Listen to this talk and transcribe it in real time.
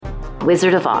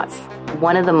Wizard of Oz,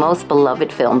 one of the most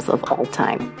beloved films of all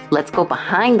time. Let's go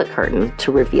behind the curtain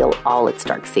to reveal all its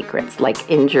dark secrets, like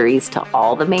injuries to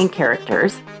all the main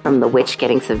characters, from the witch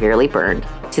getting severely burned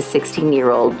to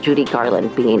 16-year-old Judy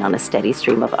Garland being on a steady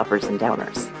stream of uppers and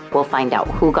downers. We'll find out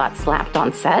who got slapped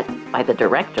on set by the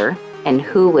director and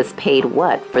who was paid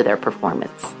what for their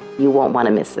performance. You won't want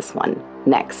to miss this one.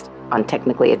 Next on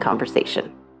Technically a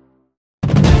Conversation.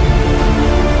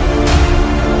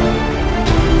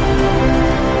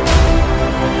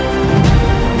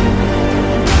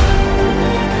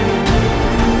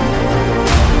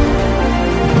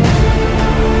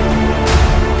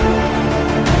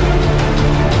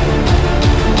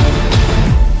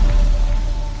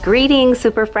 Greetings,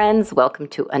 super friends. Welcome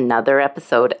to another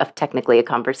episode of Technically a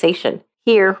Conversation.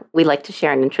 Here, we like to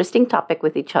share an interesting topic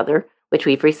with each other, which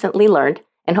we've recently learned,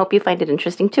 and hope you find it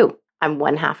interesting too. I'm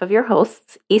one half of your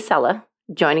hosts, Isela.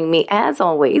 Joining me, as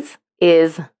always,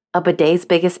 is a bidet's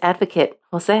biggest advocate,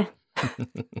 Jose.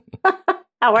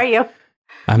 How are you?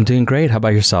 I'm doing great. How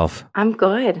about yourself? I'm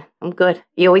good.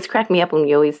 You always crack me up when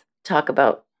we always talk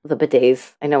about the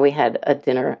bidets. I know we had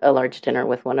a large dinner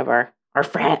with one of our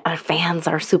fans,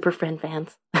 our super friend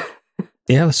fans.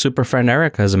 Yeah, super friend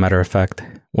Erica, as a matter of fact.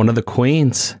 One of the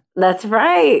queens. That's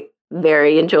right.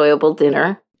 Very enjoyable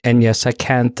dinner. And yes, I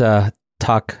can't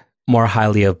talk more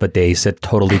highly of bidets. It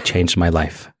totally changed my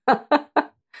life.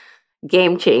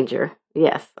 Game changer.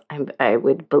 Yes, I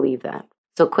would believe that.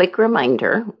 So quick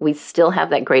reminder, we still have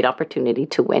that great opportunity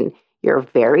to win your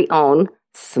very own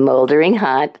smoldering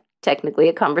hot, Technically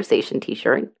a Conversation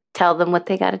t-shirt. Tell them what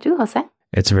they got to do, Jose.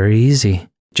 It's very easy.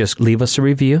 Just leave us a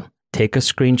review, take a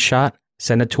screenshot,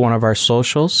 send it to one of our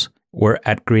socials. We're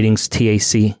at Greetings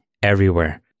TAC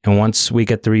everywhere. And once we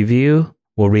get the review,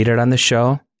 we'll read it on the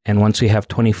show. And once we have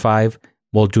 25,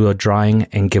 we'll do a drawing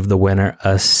and give the winner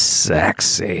a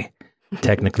sexy,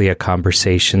 Technically a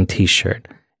Conversation t-shirt.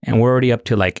 And we're already up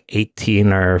to like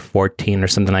 18 or 14 or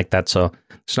something like that. So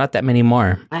it's not that many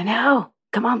more. I know.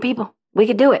 Come on, people. We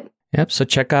can do it. Yep. So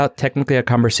check out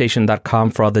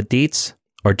technicallyaconversation.com for all the deets,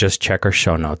 or just check our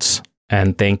show notes.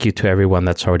 And thank you to everyone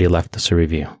that's already left us a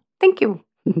review. Thank you.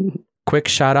 Quick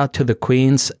shout out to the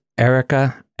queens,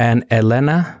 Erica and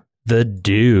Elena, the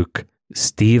Duke,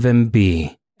 Stephen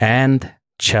B, and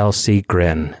Chelsea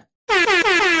Grin.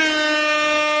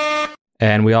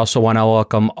 And we also want to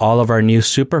welcome all of our new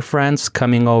super friends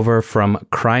coming over from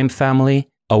Crime Family,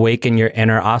 Awaken Your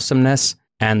Inner Awesomeness,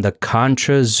 and the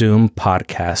Contra Zoom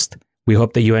podcast. We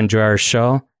hope that you enjoy our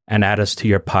show and add us to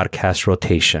your podcast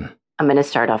rotation. I'm going to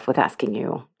start off with asking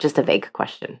you just a vague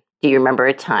question. Do you remember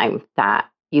a time that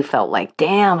you felt like,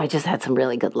 damn, I just had some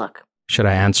really good luck? Should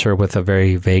I answer with a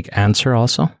very vague answer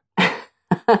also?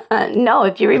 No,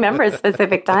 if you remember a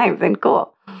specific time, then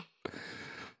cool.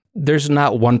 There's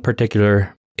not one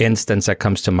particular instance that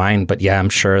comes to mind, but yeah, I'm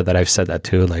sure that I've said that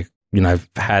too. Like, I've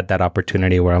had that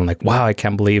opportunity where I'm like, wow, I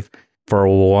can't believe for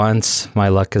once my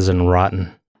luck isn't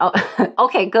rotten. Oh,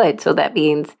 okay, good. So that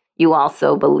means you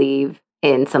also believe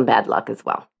in some bad luck as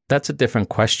well. That's a different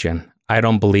question. I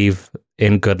don't believe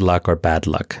in good luck or bad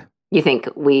luck. You think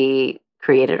we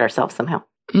created ourselves somehow?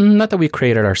 Not that we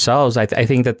created ourselves. I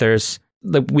think that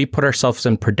we put ourselves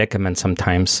in predicaments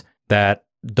sometimes that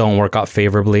don't work out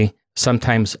favorably.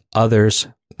 Sometimes others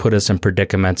put us in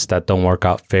predicaments that don't work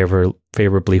out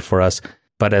favorably for us.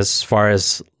 But as far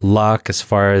as luck, as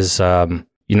far as,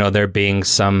 there being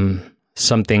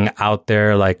something out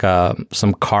there like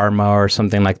some karma or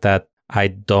something like that, I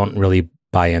don't really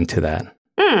buy into that.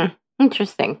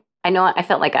 Interesting. I know I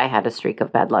felt like I had a streak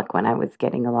of bad luck when I was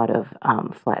getting a lot of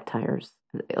flat tires.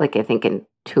 Like I think in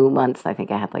 2 months, I think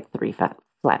I had like 3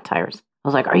 flat tires. I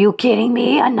was like, are you kidding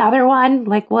me? Another one?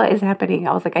 Like, what is happening?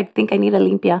 I was like, I think I need a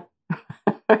limpia.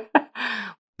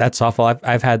 That's awful.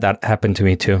 I've had that happen to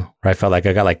me too, where I felt like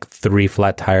I got like 3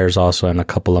 flat tires also in a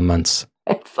couple of months.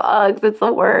 It sucks. It's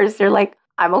the worst. You're like,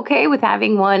 I'm okay with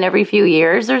having one every few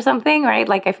years or something, right?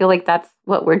 Like, I feel like that's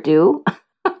what we're due.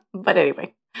 But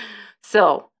anyway,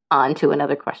 so on to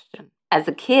another question. As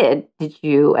a kid, did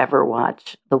you ever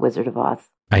watch The Wizard of Oz?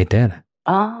 I did.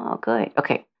 Oh, good.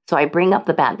 Okay. So I bring up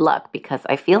the bad luck because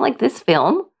I feel like this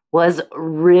film was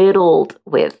riddled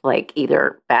with like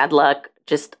either bad luck,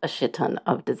 just a shit ton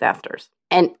of disasters.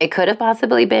 And it could have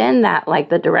possibly been that like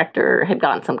the director had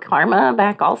gotten some karma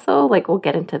back also. Like we'll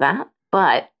get into that.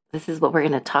 But this is what we're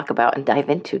going to talk about and dive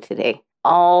into today.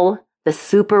 All the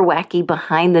super wacky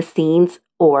behind the scenes,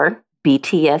 or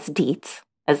BTS deets,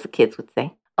 as the kids would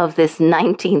say, of this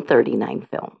 1939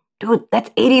 film. Dude,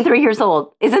 that's 83 years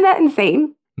old. Isn't that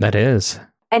insane? That is.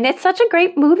 And it's such a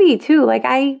great movie, too. Like,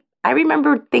 I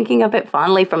remember thinking of it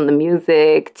fondly, from the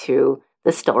music to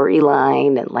the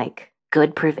storyline and, like,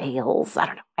 good prevails. I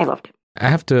don't know. I loved it. I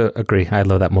have to agree. I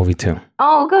love that movie too.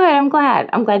 Oh, good. I'm glad.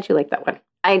 I'm glad you like that one.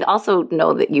 I also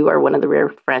know that you are one of the rare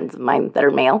friends of mine that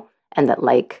are male and that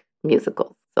like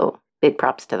musicals. So big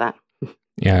props to that.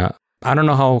 Yeah. I don't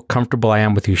know how comfortable I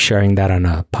am with you sharing that on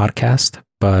a podcast,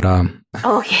 but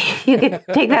Okay, you can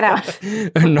take that out.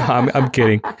 no, I'm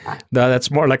kidding. No,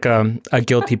 that's more like a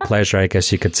guilty pleasure, I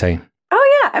guess you could say.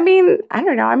 Oh yeah, I mean, I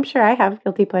don't know. I'm sure I have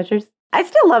guilty pleasures. I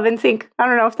still love NSYNC. I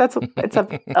don't know if it's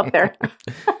up there.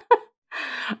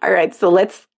 All right, so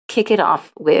let's kick it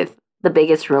off with the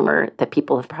biggest rumor that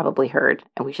people have probably heard,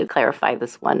 and we should clarify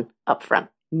this one up front.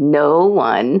 No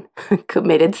one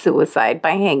committed suicide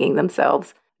by hanging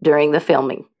themselves during the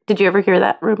filming. Did you ever hear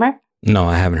that rumor? No,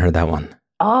 I haven't heard that one.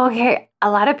 Okay. A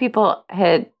lot of people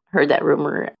had heard that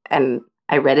rumor, and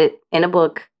I read it in a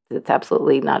book. It's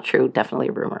absolutely not true. Definitely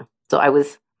a rumor. So I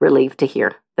was relieved to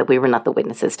hear that we were not the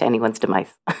witnesses to anyone's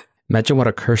demise. Imagine what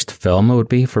a cursed film it would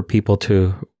be for people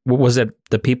to... Was it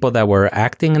the people that were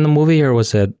acting in the movie, or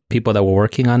was it people that were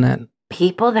working on it?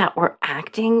 People that were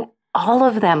acting, all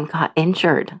of them got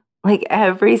injured. Like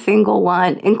every single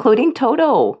one, including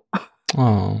Toto.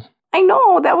 Oh. I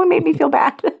know. That one made me feel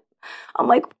bad. I'm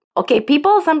like, okay,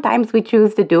 people, sometimes we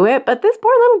choose to do it, but this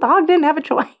poor little dog didn't have a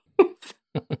choice.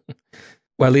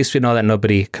 Well, at least we know that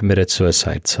nobody committed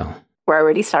suicide, so... We're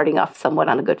already starting off somewhat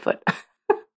on a good foot.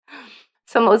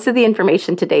 So most of the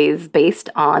information today is based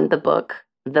on the book,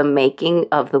 The Making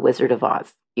of the Wizard of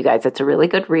Oz. You guys, it's a really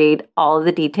good read. All of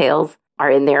the details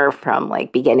are in there, from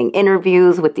like beginning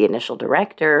interviews with the initial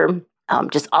director,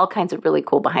 just all kinds of really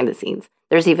cool behind the scenes.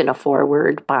 There's even a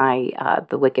foreword by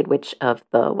the Wicked Witch of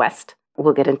the West.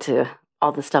 We'll get into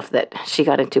all the stuff that she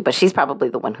got into, but she's probably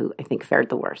the one who I think fared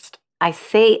the worst. I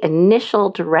say initial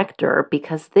director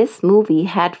because this movie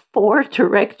had 4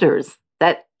 directors.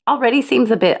 That already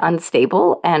seems a bit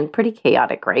unstable and pretty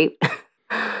chaotic, right?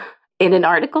 In an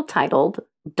article titled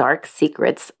Dark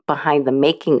Secrets Behind the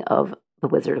Making of The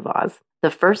Wizard of Oz, the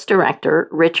first director,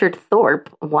 Richard Thorpe,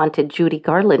 wanted Judy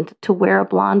Garland to wear a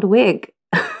blonde wig,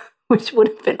 which would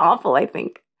have been awful, I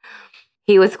think.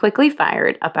 He was quickly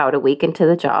fired about a week into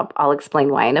the job. I'll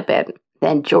explain why in a bit.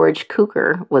 Then George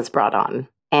Cukor was brought on,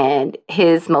 and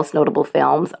his most notable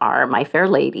films are My Fair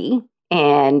Lady,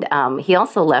 and he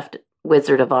also left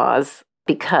Wizard of Oz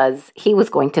because he was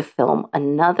going to film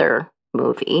another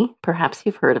movie. Perhaps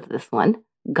you've heard of this one,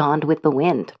 Gone with the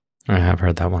Wind. I have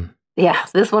heard that one. Yeah,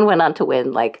 this one went on to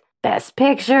win like Best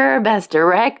Picture, Best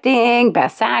Directing,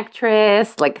 Best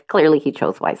Actress. Like clearly he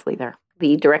chose wisely there.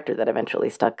 The director that eventually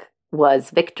stuck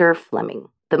was Victor Fleming.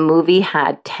 The movie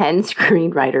had 10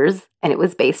 screenwriters, and it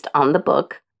was based on the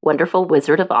book Wonderful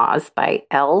Wizard of Oz by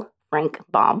L. Frank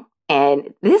Baum.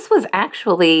 And this was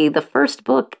actually the first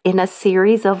book in a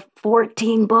series of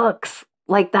 14 books.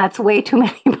 Like, that's way too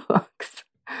many books.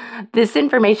 This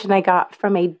information I got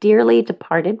from a dearly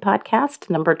departed podcast,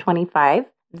 number 25.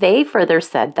 They further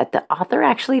said that the author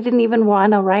actually didn't even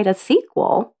want to write a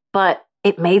sequel, but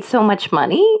it made so much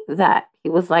money that he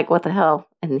was like, what the hell?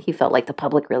 And he felt like the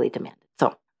public really demanded.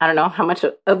 So I don't know how much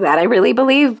of that I really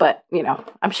believe, but, you know,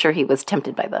 I'm sure he was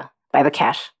tempted by the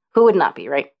cash. Who would not be,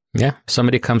 right? Yeah. If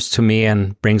somebody comes to me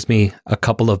and brings me a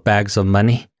couple of bags of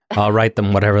money, I'll write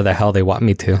them whatever the hell they want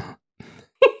me to.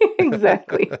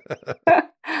 Exactly.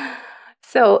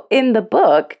 So in the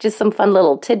book, just some fun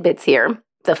little tidbits here.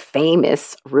 The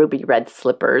famous ruby red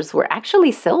slippers were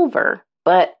actually silver,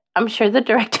 but I'm sure the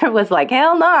director was like,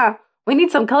 hell nah, we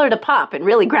need some color to pop and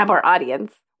really grab our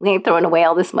audience. We ain't throwing away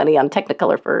all this money on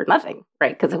Technicolor for nothing,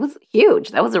 right? Because it was huge.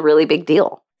 That was a really big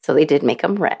deal. So they did make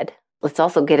them red. Let's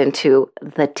also get into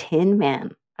the Tin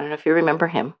Man. I don't know if you remember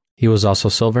him. He was also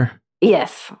silver?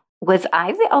 Yes. Was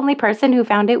I the only person who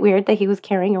found it weird that he was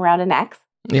carrying around an axe?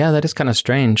 Yeah, that is kind of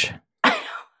strange.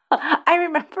 I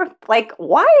remember, like,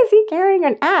 why is he carrying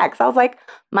an axe? I was like,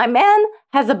 my man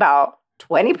has about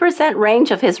 20% range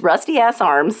of his rusty ass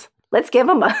arms. Let's give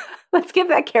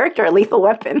that character a lethal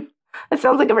weapon. That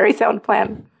sounds like a very sound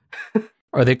plan.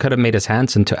 Or they could have made his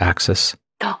hands into axes.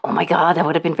 Oh my God, that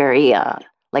would have been very,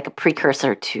 like a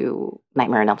precursor to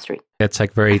Nightmare on Elm Street. It's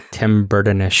like very Tim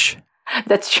Burton-ish.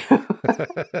 That's true.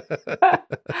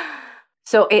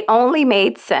 So it only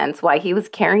made sense why he was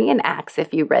carrying an axe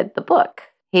if you read the book.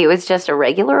 He was just a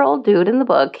regular old dude in the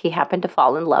book. He happened to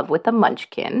fall in love with a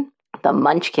Munchkin. The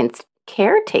Munchkin's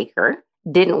caretaker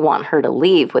didn't want her to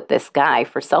leave with this guy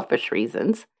for selfish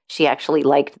reasons. She actually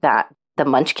liked that the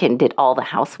Munchkin did all the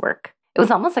housework. It was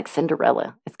almost like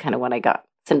Cinderella. It's kind of what I got.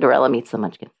 Cinderella meets the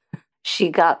Munchkin. She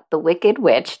got the Wicked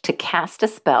Witch to cast a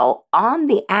spell on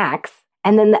the axe,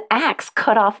 and then the axe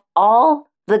cut off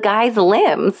all the guy's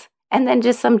limbs, and then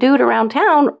just some dude around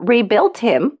town rebuilt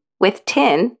him with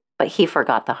tin, but he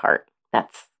forgot the heart.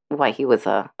 That's why he was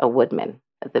a woodman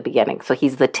at the beginning. So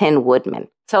he's the Tin Woodman.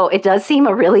 So it does seem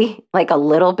a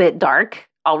little bit dark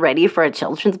already for a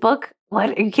children's book.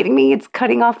 What? Are you kidding me? It's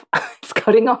cutting off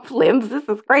limbs. This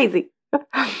is crazy.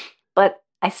 But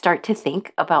I start to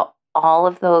think about all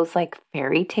of those like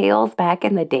fairy tales back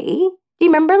in the day. Do you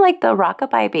remember like the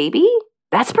Rockabye Baby?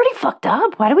 That's pretty fucked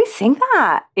up. Why do we sing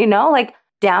that? Like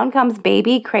down comes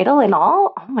baby, cradle and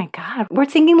all. Oh my God. We're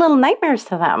singing Little Nightmares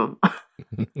to them.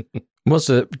 It was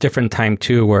a different time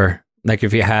too, where like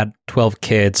if you had 12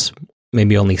 kids,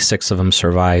 maybe only 6 of them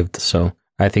survived. So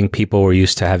I think people were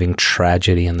used to having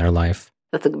tragedy in their life.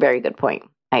 That's a very good point.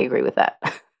 I agree with that.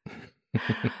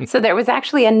 So there was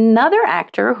actually another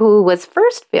actor who was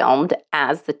first filmed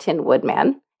as the Tin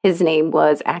Woodman. His name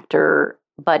was actor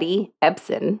Buddy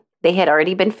Ebsen. They had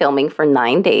already been filming for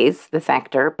 9 days, this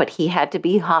actor, but he had to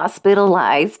be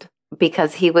hospitalized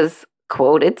because he was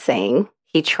quoted saying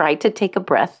he tried to take a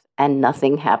breath and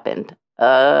nothing happened.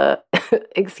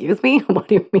 Excuse me? What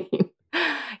do you mean?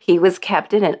 He was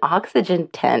kept in an oxygen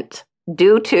tent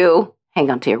due to,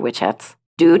 hang on to your witch hats,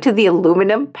 due to the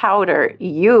aluminum powder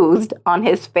used on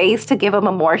his face to give him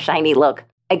a more shiny look.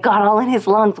 It got all in his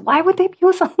lungs. Why would they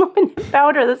use aluminum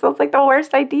powder? This sounds like the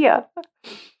worst idea.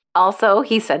 Also,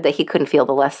 he said that he couldn't feel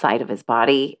the left side of his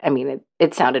body. I mean,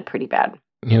 it sounded pretty bad.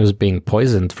 He was being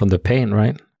poisoned from the pain,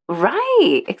 right?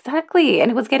 Right, exactly. And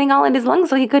it was getting all in his lungs,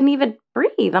 so he couldn't even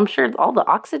breathe. I'm sure all the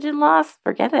oxygen loss,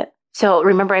 forget it. So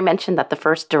remember I mentioned that the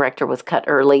first director was cut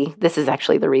early. This is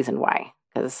actually the reason why,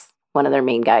 because one of their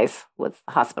main guys was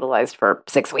hospitalized for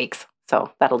 6 weeks.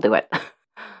 So that'll do it.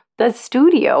 The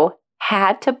studio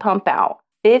had to pump out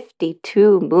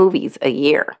 52 movies a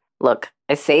year. Look,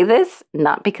 I say this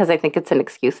not because I think it's an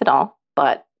excuse at all,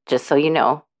 but just so you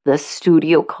know, the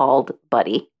studio called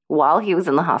Buddy while he was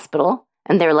in the hospital.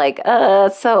 And they're like,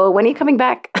 so when are you coming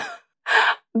back?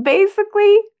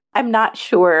 Basically, I'm not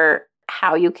sure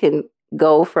how you can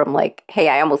go from like, hey,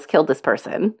 I almost killed this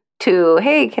person to,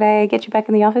 hey, can I get you back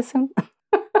in the office soon?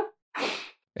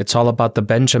 It's all about the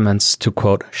Benjamins, to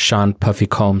quote Sean Puffy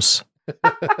Combs.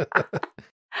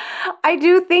 I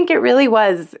do think it really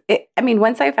was.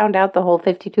 Once I found out the whole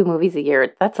 52 movies a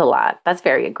year, that's a lot. That's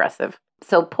very aggressive.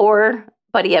 So poor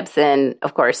Buddy Ebsen,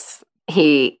 of course,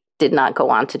 he did not go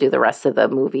on to do the rest of the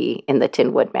movie in the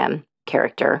Tin Woodman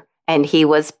character. And he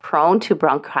was prone to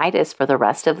bronchitis for the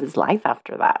rest of his life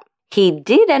after that. He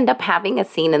did end up having a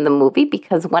scene in the movie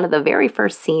because one of the very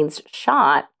first scenes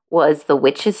shot was the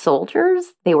Witches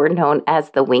Soldiers. They were known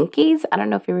as the Winkies. I don't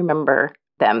know if you remember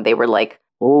them. They were like,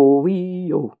 oh,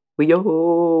 wee, oh, wee,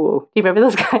 oh. Do you remember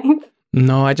those guys?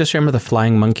 No, I just remember the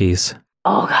flying monkeys.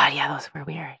 Oh, God, yeah, those were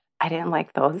weird. I didn't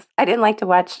like those. I didn't like to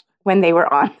watch when they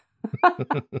were on.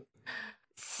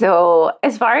 So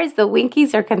as far as the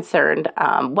Winkies are concerned,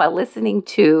 while listening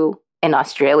to an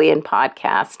Australian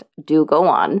podcast, Do Go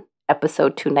On,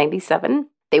 episode 297,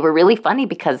 they were really funny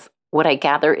because what I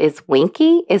gather is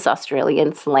Winky is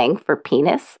Australian slang for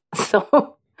penis.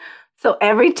 So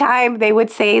every time they would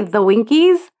say the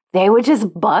Winkies, they would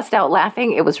just bust out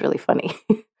laughing. It was really funny.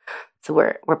 So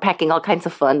we're packing all kinds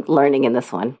of fun learning in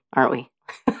this one, aren't we?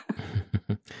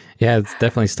 Yeah, it's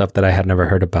definitely stuff that I had never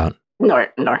heard about.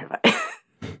 Nor have I.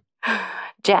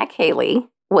 Jack Haley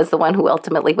was the one who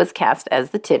ultimately was cast as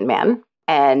the Tin Man,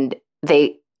 and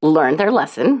they learned their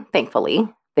lesson,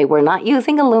 thankfully. They were not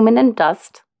using aluminum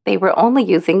dust. They were only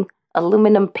using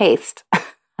aluminum paste. I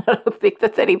don't think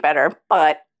that's any better,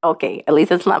 but okay, at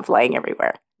least it's not flying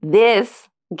everywhere. This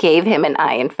gave him an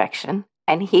eye infection,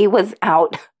 and he was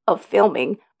out of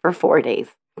filming for 4 days.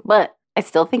 But I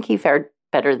still think he fared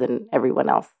better than everyone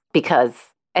else because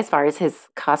as far as his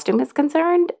costume is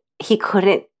concerned, he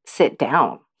couldn't sit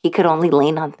down. He could only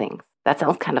lean on things. That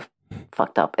sounds kind of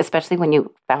fucked up, especially when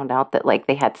you found out that like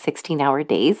they had 16-hour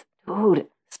days. Dude,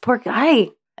 this poor guy.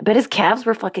 I bet his calves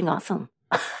were fucking awesome.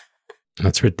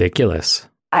 That's ridiculous.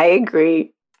 I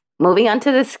agree. Moving on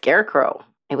to the Scarecrow.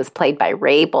 It was played by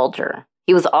Ray Bolger.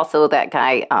 He was also that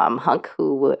guy, Hunk,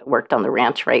 who worked on the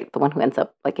ranch, right? The one who ends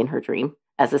up like in her dream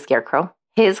as the Scarecrow.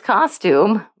 His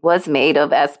costume was made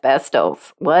of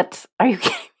asbestos. What? Are you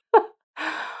kidding?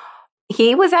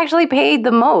 He was actually paid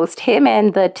the most. Him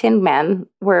and the Tin Man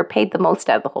were paid the most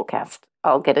out of the whole cast.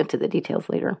 I'll get into the details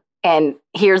later. And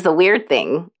here's the weird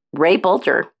thing. Ray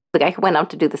Bolger, the guy who went out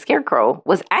to do the Scarecrow,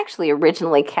 was actually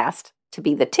originally cast to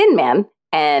be the Tin Man.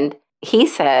 And he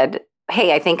said,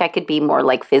 hey, I think I could be more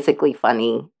like physically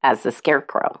funny as the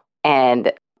Scarecrow.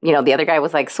 And, you know, the other guy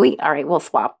was like, sweet, all right, we'll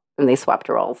swap. And they swapped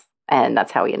roles. And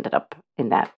that's how he ended up in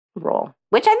that role,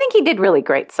 which I think he did really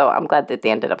great. So I'm glad that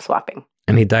they ended up swapping.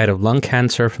 And he died of lung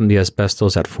cancer from the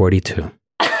asbestos at 42.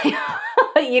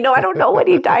 I don't know what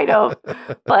he died of.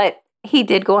 But he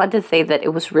did go on to say that it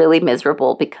was really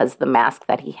miserable because the mask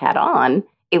that he had on,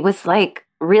 it was like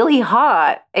really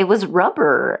hot. It was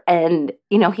rubber. And,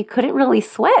 he couldn't really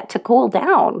sweat to cool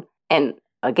down. And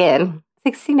again,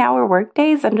 16-hour work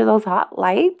days under those hot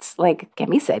lights. Like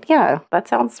Kemi said, yeah, that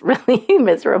sounds really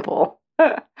miserable.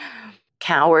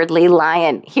 Cowardly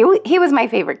Lion. He was my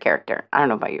favorite character. I don't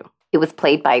know about you. It was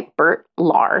played by Bert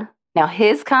Lahr. Now,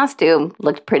 his costume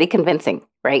looked pretty convincing,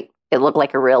 right? It looked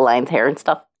like a real lion's hair and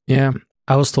stuff. Yeah,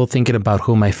 I was still thinking about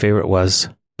who my favorite was,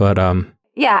 but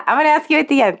yeah, I'm going to ask you at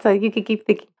the end so you can keep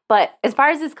thinking. But as far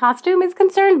as his costume is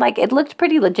concerned, like it looked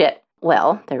pretty legit.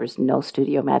 Well, there was no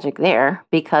studio magic there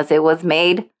because it was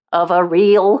made of a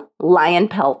real lion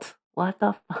pelt. What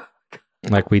the fuck?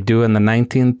 Like we do in the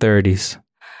 1930s.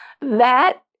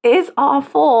 That is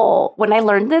awful. When I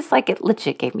learned this, like it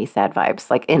legit gave me sad vibes,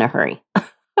 like in a hurry.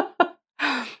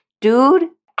 Dude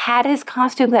had his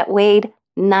costume that weighed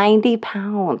 90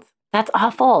 pounds. That's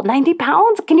awful. 90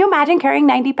 pounds? Can you imagine carrying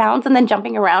 90 pounds and then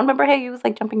jumping around? Remember how he was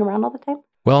like jumping around all the time?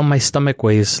 Well, my stomach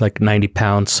weighs like 90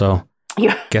 pounds, so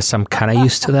guess I'm kind of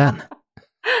used to that.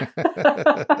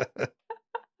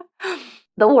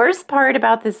 The worst part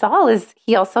about this all is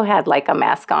he also had like a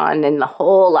mask on and a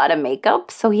whole lot of makeup.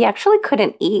 So he actually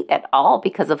couldn't eat at all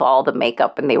because of all the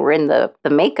makeup. And they were in the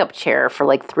makeup chair for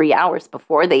like 3 hours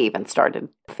before they even started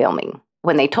filming.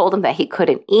 When they told him that he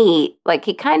couldn't eat, like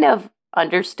he kind of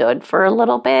understood for a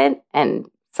little bit, and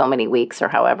so many weeks or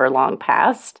however long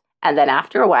passed. And then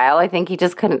after a while, I think he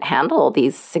just couldn't handle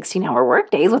these 16-hour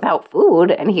work days without food.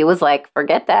 And he was like,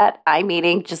 forget that. I'm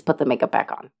eating. Just put the makeup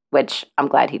back on, which I'm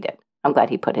glad he did. I'm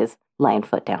glad he put his lion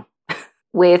foot down.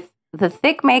 With the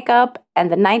thick makeup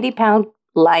and the 90-pound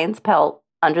lion's pelt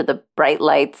under the bright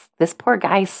lights, this poor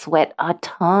guy sweat a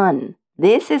ton.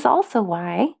 This is also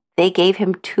why they gave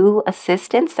him 2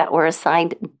 assistants that were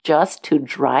assigned just to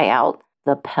dry out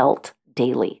the pelt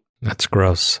daily. That's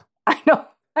gross. I know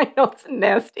it's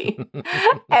nasty.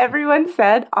 Everyone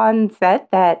said on set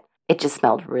that it just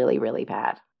smelled really, really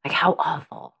bad. Like, how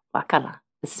awful. Wakala.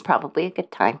 This is probably a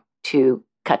good time to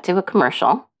cut to a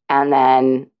commercial. And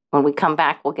then when we come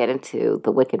back, we'll get into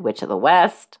The Wicked Witch of the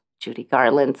West, Judy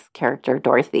Garland's character,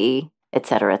 Dorothy,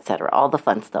 etc., all the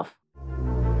fun stuff.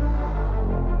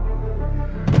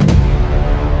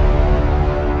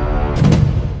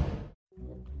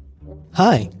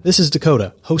 Hi, this is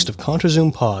Dakota, host of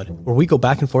ContraZoom Pod, where we go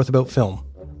back and forth about film.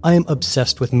 I am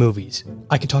obsessed with movies.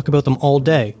 I could talk about them all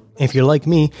day, and if you're like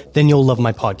me, then you'll love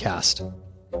my podcast.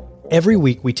 Every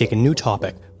week we take a new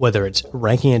topic, whether it's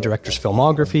ranking a director's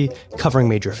filmography, covering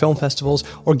major film festivals,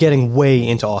 or getting way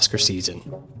into Oscar season.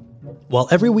 While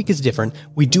every week is different,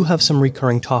 we do have some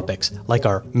recurring topics, like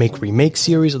our Make-Remake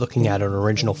series looking at an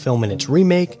original film and its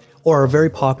remake, or our very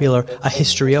popular A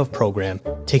History Of program,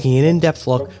 taking an in-depth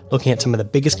look looking at some of the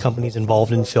biggest companies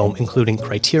involved in film, including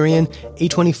Criterion,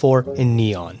 A24, and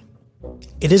Neon.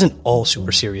 It isn't all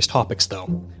super serious topics,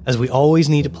 though, as we always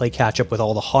need to play catch-up with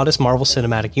all the hottest Marvel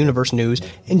Cinematic Universe news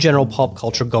and general pop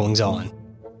culture goings-on.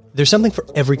 There's something for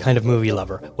every kind of movie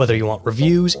lover, whether you want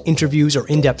reviews, interviews, or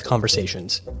in-depth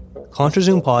conversations.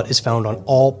 ContraZoom Pod is found on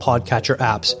all podcatcher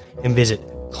apps, and visit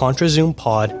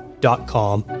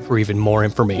ContraZoomPod.com for even more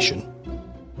information.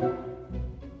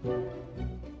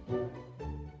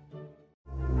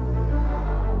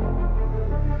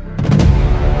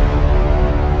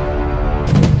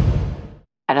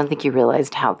 I don't think you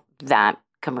realized how that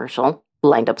commercial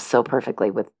lined up so perfectly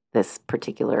with this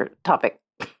particular topic.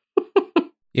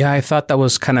 Yeah, I thought that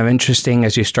was kind of interesting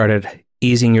as you started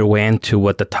easing your way into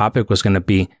what the topic was going to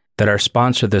be, that our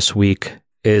sponsor this week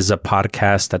is a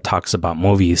podcast that talks about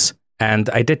movies. And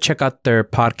I did check out their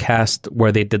podcast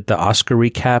where they did the Oscar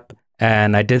recap.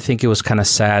 And I did think it was kind of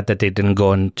sad that they didn't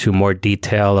go into more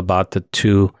detail about the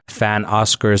 2 fan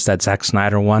Oscars that Zack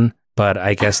Snyder won. But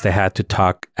I guess they had to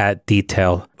talk at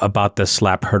detail about the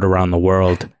slap heard around the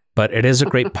world. But it is a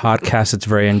great podcast. It's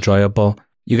very enjoyable.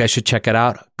 You guys should check it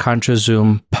out.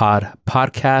 ContraZoom Pod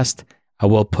Podcast. I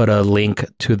will put a link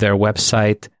to their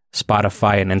website,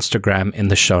 Spotify, and Instagram in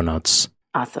the show notes.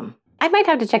 Awesome. I might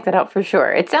have to check that out for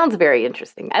sure. It sounds very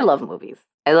interesting. I love movies.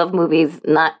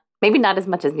 Maybe not as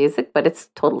much as music, but it's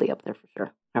totally up there for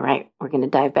sure. All right, we're going to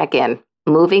dive back in.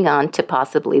 Moving on to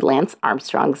possibly Lance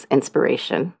Armstrong's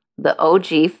inspiration, the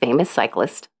OG famous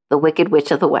cyclist, the Wicked Witch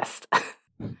of the West,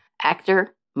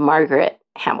 actor Margaret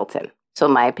Hamilton. So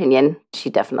in my opinion,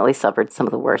 she definitely suffered some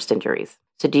of the worst injuries.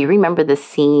 So do you remember the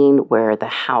scene where the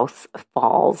house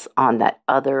falls on that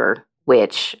other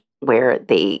witch where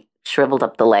they shriveled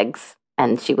up the legs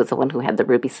and she was the one who had the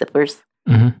ruby slippers?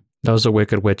 Mm-hmm. That was the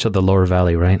Wicked Witch of the Lower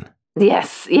Valley, right?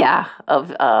 Yes, yeah,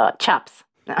 of chops.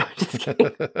 No, just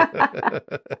kidding.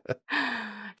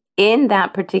 In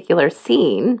that particular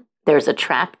scene, there's a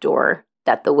trap door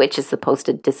that the witch is supposed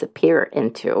to disappear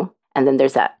into. And then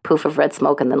there's that poof of red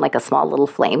smoke and then like a small little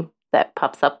flame that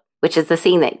pops up, which is the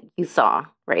scene that you saw,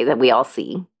 right? That we all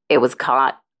see. It was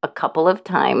caught a couple of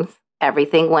times.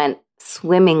 Everything went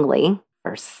swimmingly.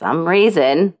 For some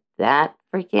reason, that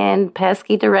freaking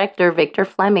pesky director, Victor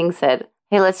Fleming, said,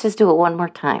 hey, let's just do it one more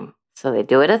time. So they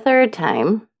do it a third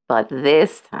time. But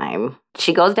this time,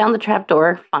 she goes down the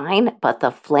trapdoor, fine, but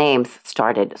the flames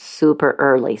started super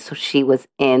early. So she was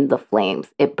in the flames.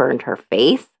 It burned her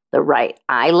face, the right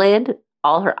eyelid,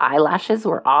 all her eyelashes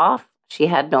were off. She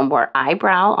had no more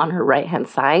eyebrow on her right-hand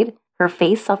side. Her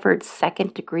face suffered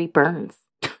second-degree burns.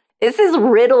 This is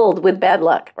riddled with bad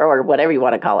luck, or whatever you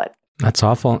want to call it. That's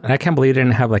awful. And I can't believe they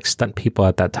didn't have like stunt people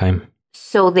at that time.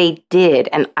 So they did,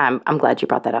 and I'm glad you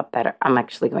brought that up. That I'm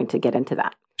actually going to get into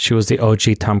that. She was the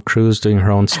OG Tom Cruise doing her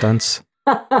own stunts.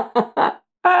 Well,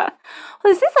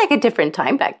 this is like a different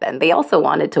time back then. They also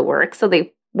wanted to work, so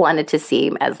they wanted to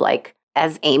seem as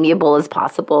amiable as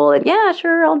possible. And yeah,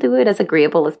 sure, I'll do it as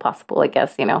agreeable as possible, I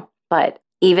guess, But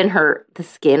even the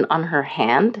skin on her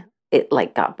hand, it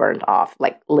like got burned off,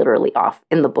 like literally off.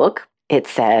 In the book, it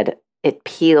said it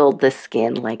peeled the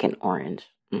skin like an orange.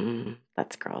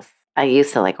 That's gross. I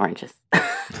used to like oranges.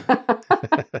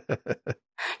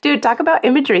 Dude, talk about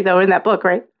imagery, though, in that book,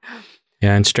 right?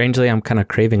 Yeah, and strangely, I'm kind of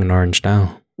craving an orange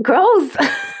now. Gross.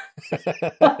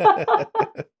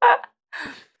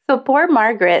 So poor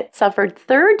Margaret suffered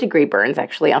third-degree burns,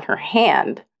 actually, on her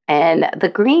hand. And the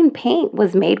green paint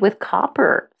was made with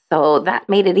copper. So that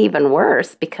made it even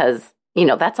worse because,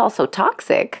 that's also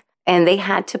toxic. And they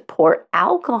had to pour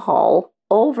alcohol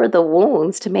over the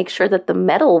wounds to make sure that the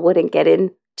metal wouldn't get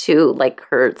into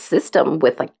her system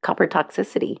with copper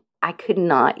toxicity. I could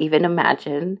not even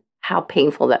imagine how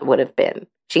painful that would have been.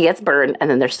 She gets burned and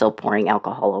then they're still pouring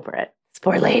alcohol over it. This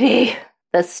poor lady.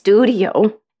 The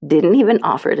studio didn't even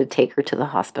offer to take her to the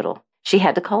hospital. She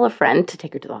had to call a friend to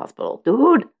take her to the hospital.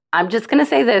 Dude, I'm just going to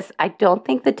say this. I don't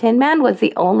think the Tin Man was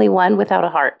the only one without a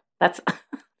heart. That's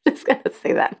just going to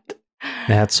say that.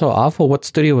 That's so awful. What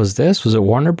studio was this? Was it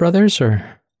Warner Brothers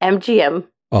or? MGM.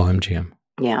 Oh, MGM.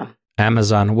 Yeah.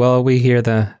 Amazon. Well, we hear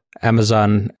the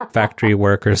Amazon factory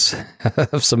workers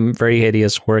have some very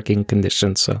hideous working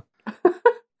conditions. So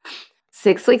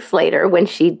 6 weeks later, when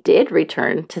she did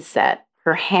return to set,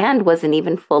 her hand wasn't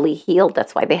even fully healed.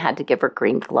 That's why they had to give her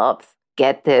green gloves.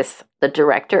 Get this. The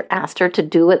director asked her to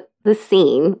do the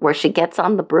scene where she gets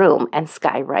on the broom and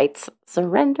Sky writes,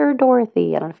 "Surrender,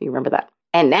 Dorothy." I don't know if you remember that.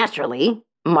 And naturally,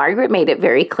 Margaret made it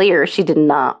very clear she did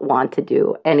not want to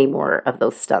do any more of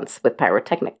those stunts with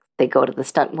pyrotechnics. They go to the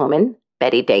stunt woman,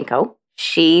 Betty Danko.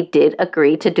 She did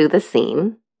agree to do the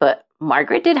scene, but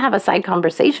Margaret did have a side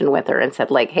conversation with her and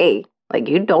said, hey,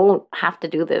 you don't have to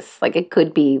do this. It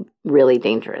could be really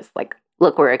dangerous.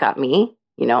 Look where it got me,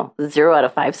 0 out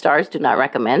of 5 stars, do not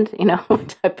recommend,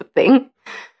 type of thing.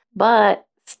 But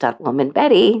stunt woman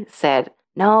Betty said,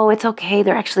 no, it's okay.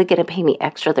 They're actually going to pay me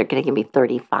extra. They're going to give me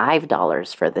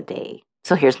 $35 for the day.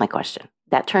 So here's my question.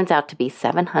 That turns out to be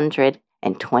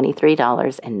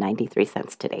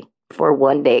 $723.93 today for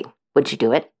one day. Would you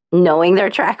do it? Knowing their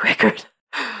track record.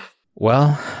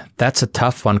 Well, that's a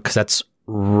tough one because that's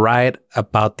right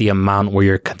about the amount where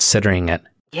you're considering it.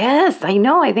 Yes, I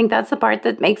know. I think that's the part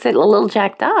that makes it a little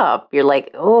jacked up. You're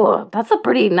like, oh, that's a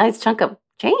pretty nice chunk of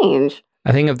change.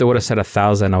 I think if they would have said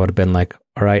 1,000, I would have been like,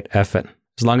 all right, F it.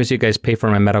 As long as you guys pay for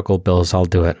my medical bills, I'll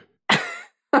do it.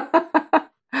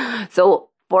 So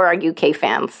for our UK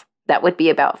fans, that would be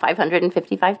about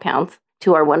 £555.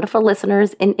 To our wonderful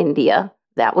listeners in India,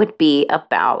 that would be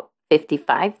about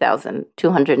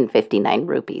 55,259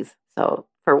 rupees. So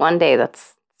for one day,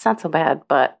 it's not so bad.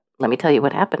 But let me tell you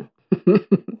what happened.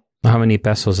 How many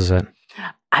pesos is it?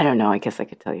 I don't know. I guess I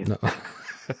could tell you. No.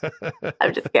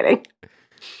 I'm just kidding.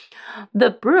 The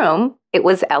broom, it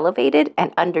was elevated,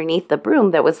 and underneath the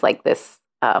broom, there was this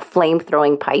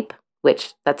flame-throwing pipe,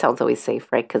 which that sounds always safe,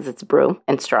 right? Because it's broom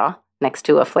and straw next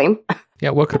to a flame. Yeah,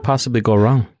 what could possibly go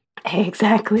wrong?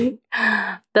 Exactly.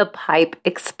 The pipe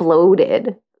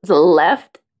exploded. The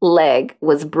left leg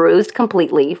was bruised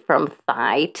completely from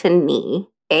thigh to knee.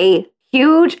 A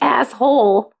huge ass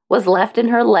hole was left in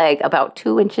her leg about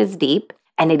 2 inches deep,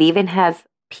 and it even has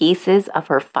pieces of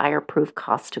her fireproof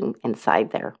costume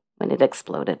inside there when it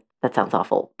exploded. That sounds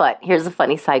awful. But here's a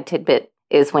funny side tidbit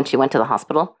is when she went to the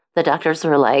hospital, the doctors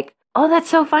were like, oh, that's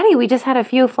so funny. We just had a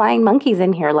few flying monkeys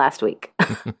in here last week.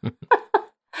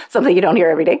 Something you don't hear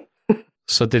every day.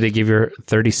 So did they give her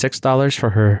 $36 for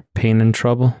her pain and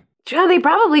trouble? Sure, they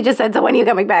probably just said, so when are you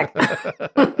coming back?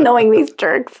 Knowing these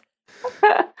jerks.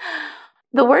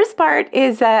 The worst part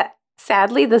is that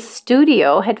sadly the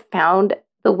studio had found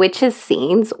the witch's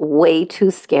scenes way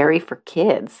too scary for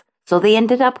kids. So they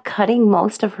ended up cutting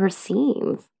most of her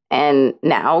scenes. And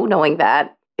now knowing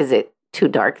that, is it too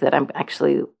dark that I'm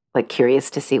actually like curious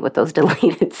to see what those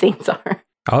deleted scenes are?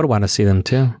 I would want to see them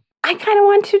too. I kind of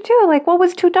want to too. Like, what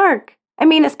was too dark? I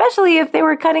mean, especially if they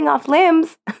were cutting off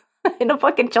limbs in a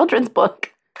fucking children's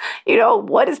book. You know,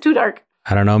 what is too dark?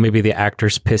 I don't know, maybe the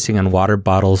actors pissing on water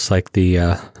bottles like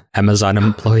the Amazon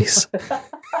employees.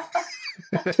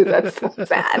 Dude, that's so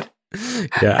sad.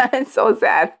 Yeah. That's so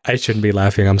sad. I shouldn't be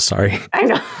laughing, I'm sorry. I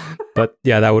know. But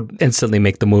yeah, that would instantly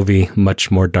make the movie much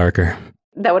more darker.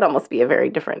 That would almost be a very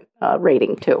different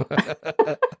rating, too.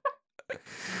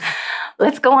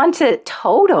 Let's go on to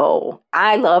Toto.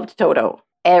 I loved Toto.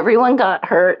 Everyone got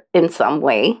hurt in some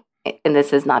way. And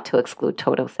this is not to exclude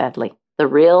Toto, sadly. The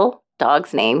real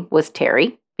dog's name was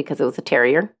Terry because it was a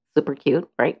terrier. Super cute,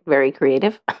 right? Very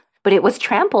creative. But it was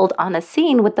trampled on a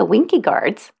scene with the Winky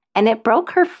guards and it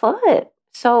broke her foot.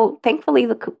 So thankfully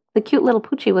the cute little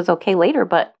Poochie was okay later,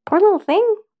 but poor little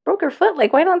thing broke her foot.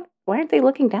 Like, why aren't they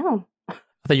looking down? I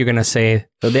thought you were going to say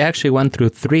that they actually went through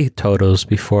 3 Totos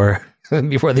before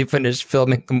they finished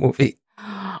filming the movie.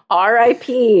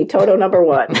 R.I.P. Toto number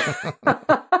 1.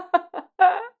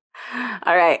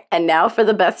 All right. And now for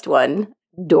the best one,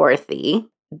 Dorothy.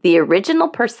 The original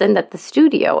person that the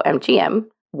studio, MGM,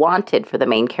 wanted for the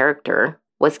main character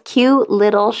was cute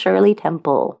little Shirley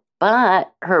Temple.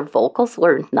 But her vocals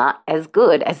were not as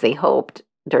good as they hoped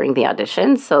during the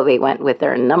audition. So they went with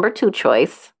their number 2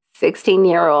 choice,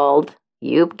 16-year-old,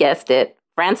 you guessed it,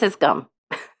 Frances Gum.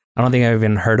 I don't think I've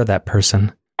even heard of that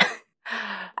person.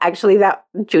 Actually,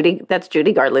 that's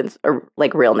Judy Garland's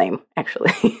real name,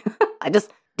 actually. I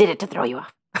just did it to throw you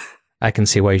off. I can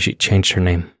see why she changed her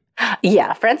name.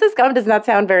 Yeah, Frances Gum does not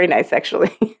sound very nice,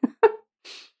 actually.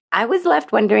 I was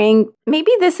left wondering,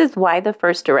 maybe this is why the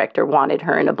first director wanted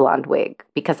her in a blonde wig,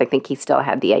 because I think he still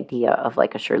had the idea of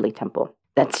like a Shirley Temple.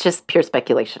 That's just pure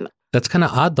speculation. That's kind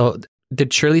of odd, though.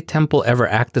 Did Shirley Temple ever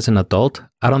act as an adult?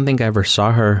 I don't think I ever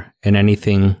saw her in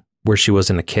anything where she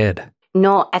wasn't a kid.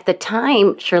 No, at the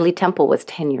time, Shirley Temple was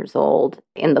 10 years old.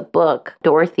 In the book,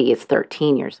 Dorothy is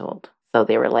 13 years old. So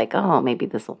they were like, oh, maybe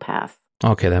this will pass.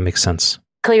 Okay, that makes sense.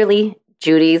 Clearly,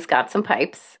 Judy's got some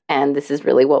pipes, and this is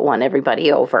really what won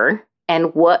everybody over.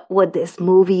 And what would this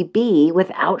movie be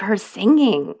without her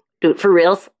singing? Dude, for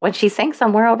reals, when she sang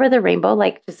Somewhere Over the Rainbow,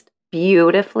 like just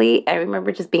beautifully, I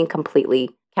remember just being completely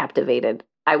captivated.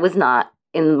 I was not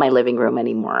in my living room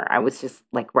anymore. I was just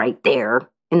like right there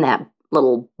in that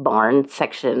little barn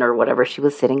section or whatever she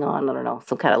was sitting on. I don't know,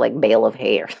 some kind of like bale of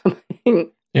hay or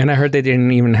something. And I heard they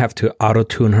didn't even have to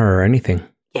auto-tune her or anything.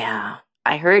 Yeah.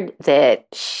 I heard that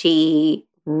she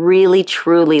really,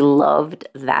 truly loved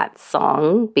that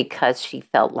song because she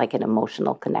felt like an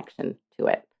emotional connection to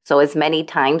it. So as many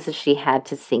times as she had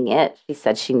to sing it, she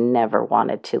said she never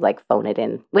wanted to like phone it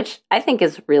in, which I think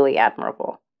is really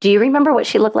admirable. Do you remember what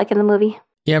she looked like in the movie?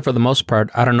 Yeah, for the most part.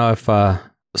 I don't know if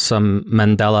some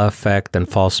Mandela effect and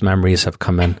false memories have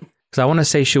come in. Because I want to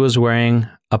say she was wearing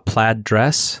a plaid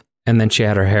dress and then she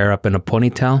had her hair up in a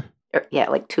ponytail. Yeah,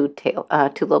 like two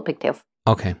little pigtails.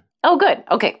 Okay. Oh, good.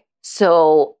 Okay.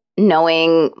 So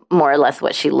knowing more or less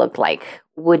what she looked like,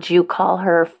 would you call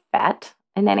her fat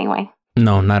in any way?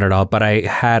 No, not at all. But I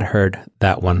had heard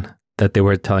that one, that they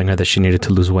were telling her that she needed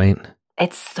to lose weight.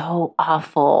 It's so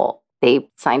awful. They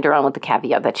signed her on with the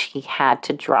caveat that she had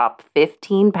to drop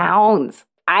 15 pounds.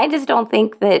 I just don't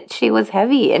think that she was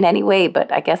heavy in any way,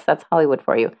 but I guess that's Hollywood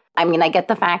for you. I mean, I get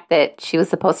the fact that she was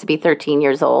supposed to be 13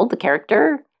 years old, the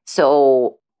character.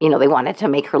 So, you know, they wanted to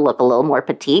make her look a little more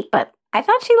petite, but I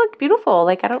thought she looked beautiful.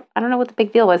 Like, I don't know what the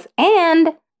big deal was.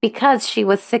 And because she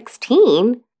was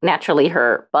 16, naturally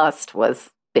her bust was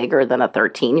bigger than a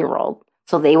 13-year-old.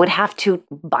 So they would have to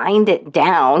bind it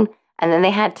down. And then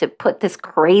they had to put this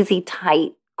crazy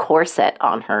tight corset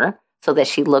on her so that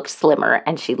she looked slimmer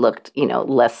and she looked, you know,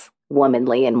 less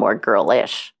womanly and more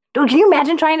girlish. Dude, can you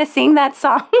imagine trying to sing that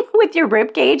song with your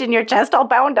ribcage and your chest all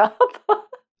bound up?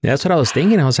 Yeah, that's what I was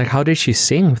thinking. I was like, how did she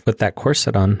sing with that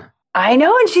corset on? I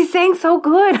know, and she sang so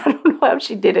good. I don't know how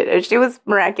she did it. She was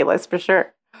miraculous for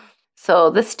sure. So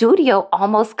the studio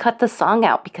almost cut the song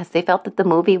out because they felt that the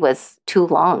movie was too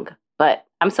long. But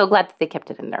I'm so glad that they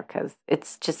kept it in there because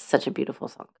it's just such a beautiful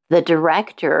song. The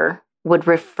director would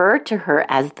refer to her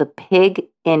as the pig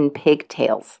in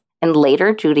pigtails. And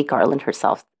later, Judy Garland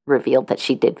herself revealed that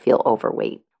she did feel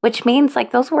overweight, which means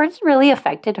like those words really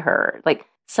affected her. Like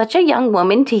such a young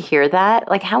woman to hear that,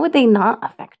 like how would they not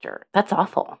affect her? That's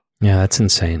awful. Yeah, that's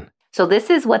insane. So this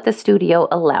is what the studio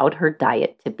allowed her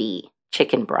diet to be.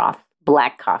 Chicken broth,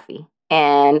 black coffee,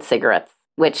 and cigarettes,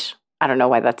 which I don't know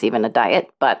why that's even a diet,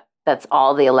 but that's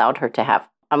all they allowed her to have.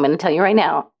 I'm going to tell you right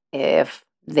now, if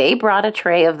they brought a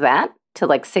tray of that to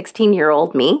like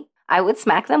 16-year-old me, I would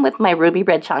smack them with my ruby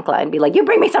red chancla and be like, you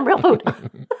bring me some real food.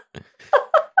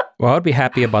 Well, I'd be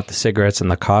happy about the cigarettes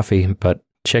and the coffee, but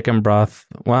chicken broth,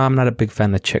 well, I'm not a big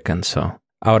fan of chicken, so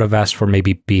I would have asked for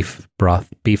maybe beef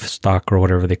broth, beef stock, or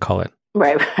whatever they call it.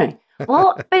 Right.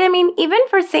 Well, but I mean, even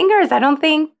for singers, I don't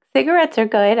think cigarettes are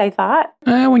good, I thought.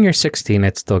 When you're 16,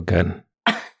 it's still good.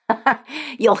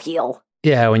 You'll heal.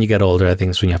 Yeah, when you get older, I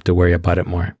think it's when you have to worry about it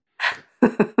more.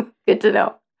 Good to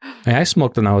know. I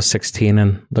smoked when I was 16,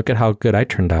 and look at how good I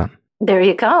turned out. There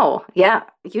you go. Yeah,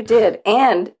 you did.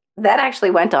 And that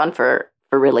actually went on for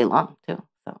really long, too.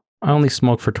 So I only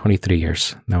smoked for 23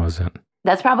 years. That was it.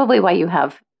 that's probably why you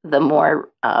have the more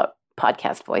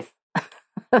podcast voice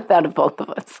out of both of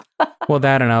us. Well,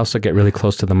 that, and I also get really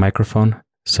close to the microphone,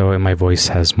 so my voice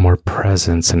has more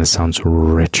presence and it sounds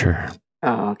richer.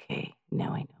 Oh, okay.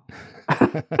 Now I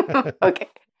know. Okay.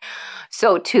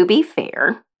 So to be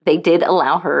fair, they did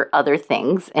allow her other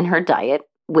things in her diet.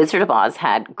 Wizard of Oz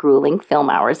had grueling film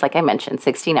hours, like I mentioned,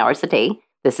 16 hours a day.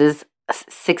 This is a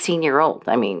 16-year-old.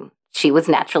 I mean, she was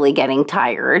naturally getting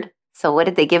tired. So what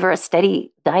did they give her? A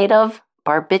steady diet of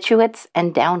barbiturates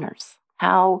and downers.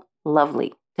 How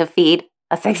lovely to feed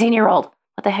a 16-year-old.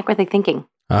 What the heck were they thinking?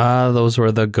 Those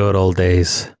were the good old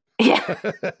days. Yeah.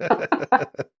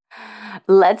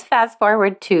 Let's fast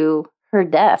forward to her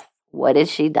death. What did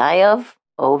she die of?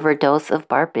 Overdose of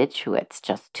barbiturates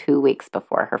just 2 weeks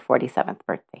before her 47th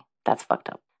birthday. That's fucked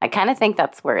up. I kind of think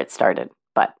that's where it started,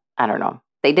 but I don't know.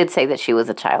 They did say that she was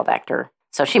a child actor,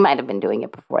 so she might have been doing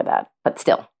it before that, but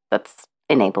still, that's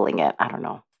enabling it. I don't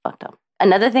know. Fucked up.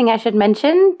 Another thing I should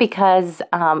mention, because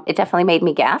it definitely made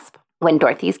me gasp, when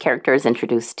Dorothy's character is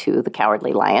introduced to the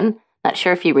Cowardly Lion. Not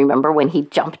sure if you remember when he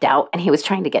jumped out and he was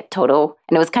trying to get Toto.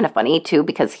 And it was kind of funny, too,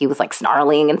 because he was like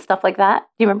snarling and stuff like that.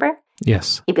 Do you remember?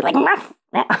 Yes. He'd be like,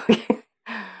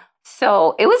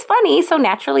 so it was funny. So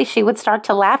naturally, she would start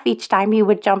to laugh each time he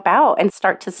would jump out and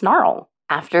start to snarl.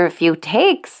 After a few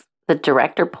takes, the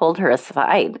director pulled her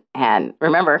aside. And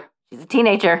remember, she's a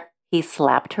teenager. He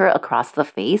slapped her across the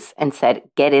face and said,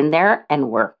 get in there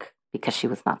and work, because she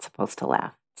was not supposed to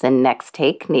laugh. The next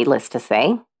take, needless to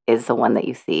say, is the one that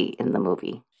you see in the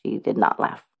movie. She did not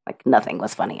laugh. Like nothing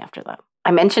was funny after that.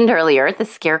 I mentioned earlier the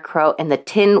Scarecrow and the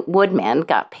Tin Woodman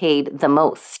got paid the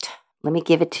most. Let me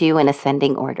give it to you in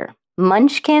ascending order.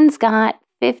 Munchkins got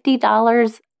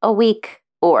 $50 a week,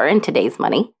 or in today's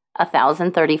money,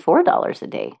 $1,034 a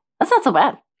day. That's not so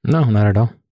bad. No, not at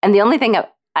all. And the only thing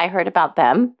I heard about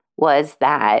them was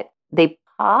that they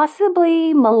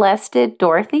possibly molested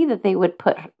Dorothy, that they would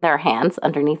put their hands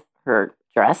underneath her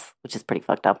dress, which is pretty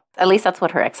fucked up. At least that's what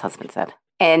her ex-husband said.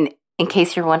 And in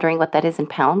case you're wondering what that is in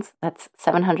pounds, that's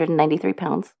 793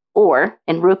 pounds. Or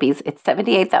in rupees, it's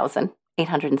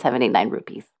 78,879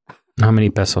 rupees. How many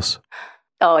pesos?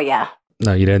 Oh, yeah.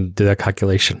 No, you didn't do that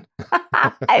calculation.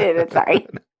 I didn't, sorry.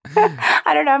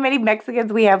 I don't know how many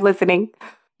Mexicans we have listening.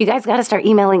 You guys got to start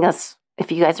emailing us if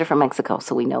you guys are from Mexico,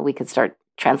 so we know we could start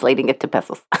translating it to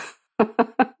pesos.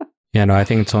 Yeah, no, I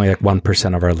think it's only like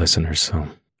 1% of our listeners, so.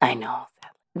 I know.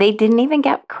 They didn't even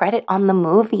get credit on the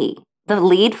movie. The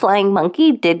lead flying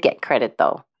monkey did get credit,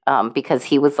 though, because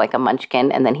he was like a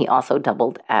munchkin, and then he also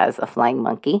doubled as a flying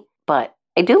monkey. But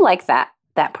I do like that.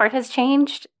 That part has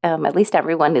changed. At least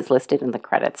everyone is listed in the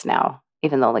credits now,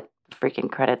 even though like freaking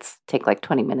credits take like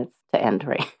 20 minutes to end,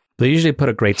 right? They usually put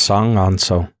a great song on,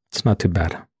 so it's not too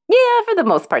bad. Yeah, for the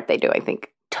most part they do, I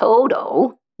think.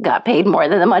 Toto got paid more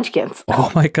than the Munchkins. Oh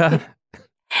my God.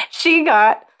 She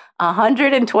got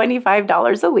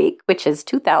 $125 a week, which is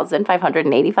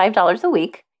 $2,585 a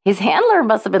week. His handler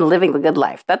must have been living the good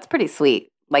life. That's pretty sweet.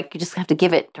 Like, you just have to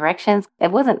give it directions.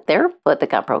 It wasn't their foot that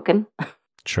got broken.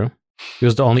 True. He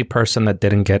was the only person that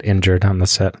didn't get injured on the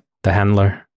set. The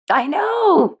handler. I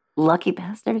know. Lucky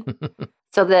bastard.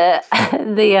 So the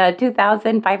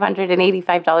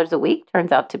 $2,585 a week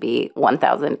turns out to be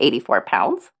 1,084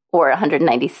 pounds, or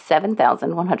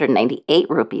 197,198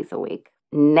 rupees a week.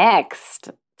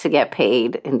 Next to get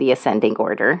paid in the ascending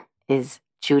order is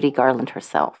Judy Garland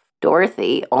herself.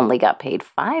 Dorothy only got paid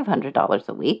 $500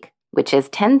 a week, which is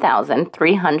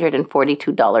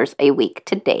 $10,342 a week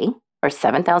today, or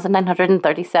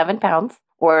 7,937 pounds,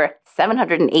 or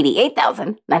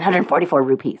 788,944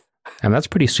 rupees. And that's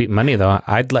pretty sweet money, though.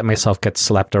 I'd let myself get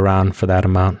slapped around for that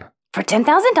amount. For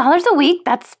 $10,000 a week,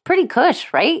 that's pretty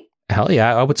cush, right? Hell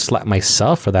yeah, I would slap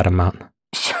myself for that amount.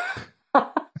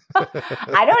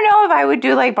 I don't know if I would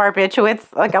do like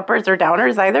barbiturates, like uppers or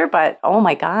downers either, but oh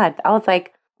my God. I was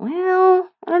like, well,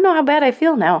 I don't know how bad I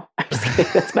feel now. I'm just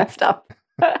kidding. That's messed up.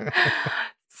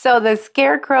 So the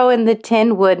Scarecrow and the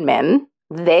Tin Woodman,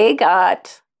 they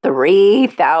got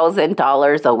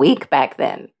 $3,000 a week back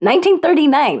then.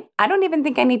 1939. I don't even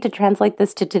think I need to translate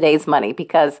this to today's money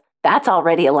because that's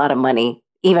already a lot of money,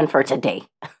 even for today.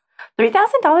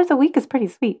 $3,000 a week is pretty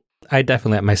sweet. I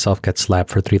definitely let myself get slapped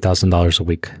for $3,000 a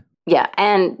week. Yeah,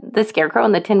 and the Scarecrow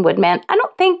and the Tin Woodman, I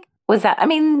don't think was that. I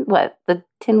mean, what? The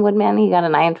Tin Woodman, he got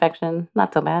an eye infection.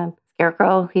 Not so bad.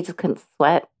 Scarecrow, he just couldn't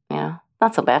sweat. Yeah,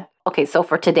 not so bad. Okay, so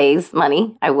for today's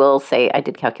money, I will say I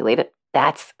did calculate it.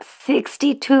 That's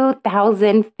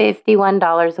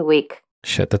 $62,051 a week.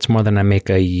 Shit, that's more than I make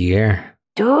a year.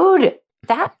 Dude,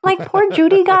 that, like, poor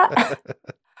Judy got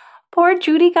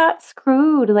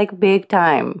screwed, like, big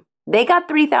time. They got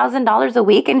 $3,000 a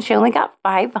week and she only got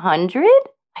 $500?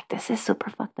 Like, this is super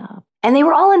fucked up. And they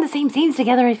were all in the same scenes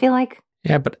together, I feel like.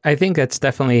 Yeah, but I think it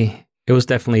was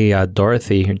definitely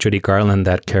Dorothy, Judy Garland,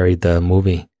 that carried the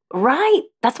movie. Right.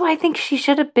 That's why I think she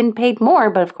should have been paid more.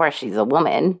 But of course, she's a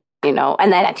woman, and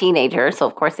then a teenager. So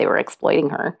of course, they were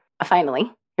exploiting her.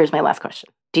 Finally, here's my last question.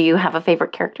 Do you have a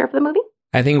favorite character of the movie?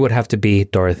 I think it would have to be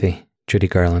Dorothy, Judy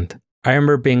Garland. I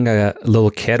remember being a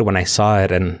little kid when I saw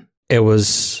it, and it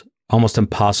was almost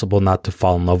impossible not to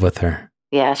fall in love with her.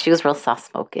 Yeah, she was real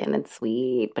soft-spoken and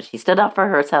sweet, but she stood up for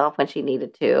herself when she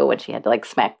needed to, when she had to, like,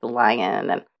 smack the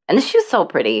lion. And she was so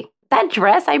pretty. That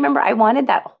dress, I remember I wanted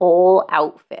that whole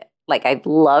outfit. Like, I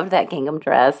loved that gingham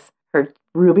dress, her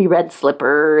ruby red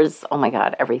slippers. Oh, my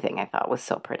God, everything I thought was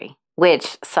so pretty.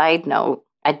 Which, side note,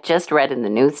 I just read in the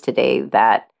news today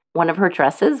that one of her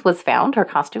dresses was found, her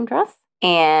costume dress,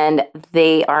 and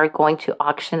they are going to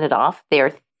auction it off.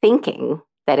 They're thinking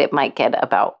that it might get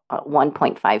about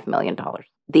 $1.5 million.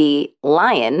 The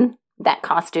lion, that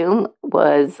costume,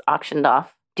 was auctioned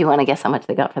off. Do you want to guess how much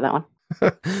they got for that one?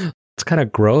 It's kind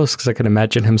of gross because I can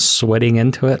imagine him sweating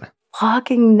into it.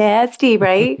 Fucking nasty,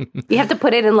 right? You have to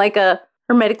put it in like a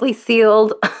hermetically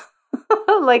sealed,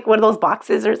 like one of those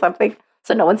boxes or something,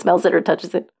 so no one smells it or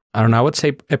touches it. I don't know. I would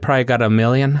say it probably got $1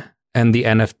 million, and the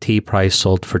NFT price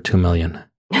sold for $2 million.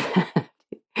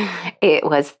 It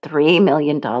was $3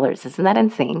 million. Isn't that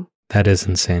insane? That is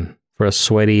insane for a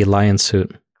sweaty lion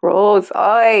suit. Gross.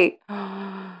 Oy.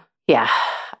 Yeah.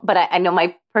 But I know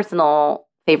my personal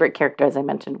favorite character, as I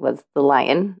mentioned, was the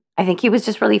lion. I think he was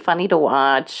just really funny to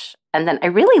watch. And then I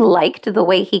really liked the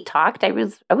way he talked. I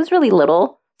was really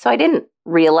little, so I didn't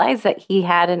realize that he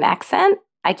had an accent.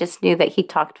 I just knew that he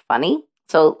talked funny.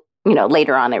 So,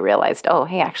 later on I realized, oh,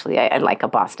 hey, actually, I like a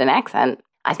Boston accent.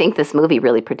 I think this movie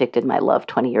really predicted my love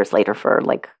 20 years later for,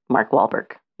 like, Mark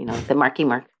Wahlberg. The Marky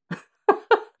Mark.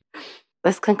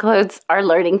 This concludes our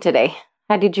learning today.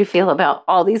 How did you feel about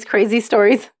all these crazy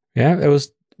stories? Yeah, it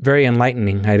was very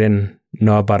enlightening. I didn't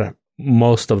know about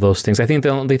most of those things. I think the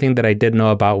only thing that I did know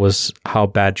about was how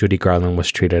bad Judy Garland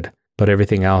was treated. But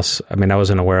everything else, I mean, I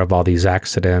wasn't aware of all these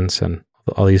accidents and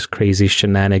all these crazy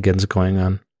shenanigans going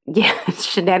on. Yeah,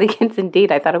 shenanigans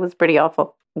indeed. I thought it was pretty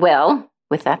awful. Well,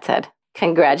 with that said,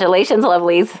 congratulations,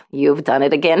 lovelies. You've done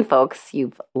it again, folks.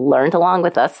 You've learned along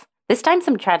with us. This time,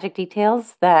 some tragic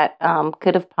details that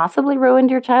could have possibly ruined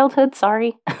your childhood.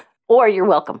 Sorry. Or you're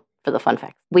welcome for the fun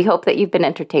facts. We hope that you've been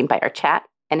entertained by our chat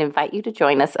and invite you to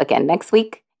join us again next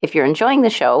week. If you're enjoying the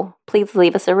show, please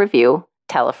leave us a review,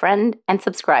 tell a friend, and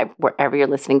subscribe wherever you're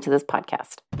listening to this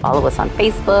podcast. Follow us on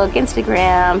Facebook,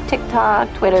 Instagram, TikTok,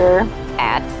 Twitter,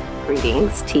 at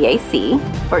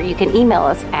GreetingsTAC, or you can email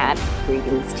us at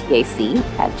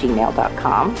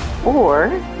greetingstac@gmail.com, or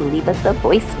leave us a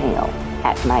voicemail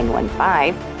at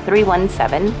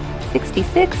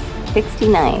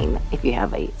 915-317-6669 if you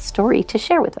have a story to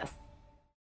share with us.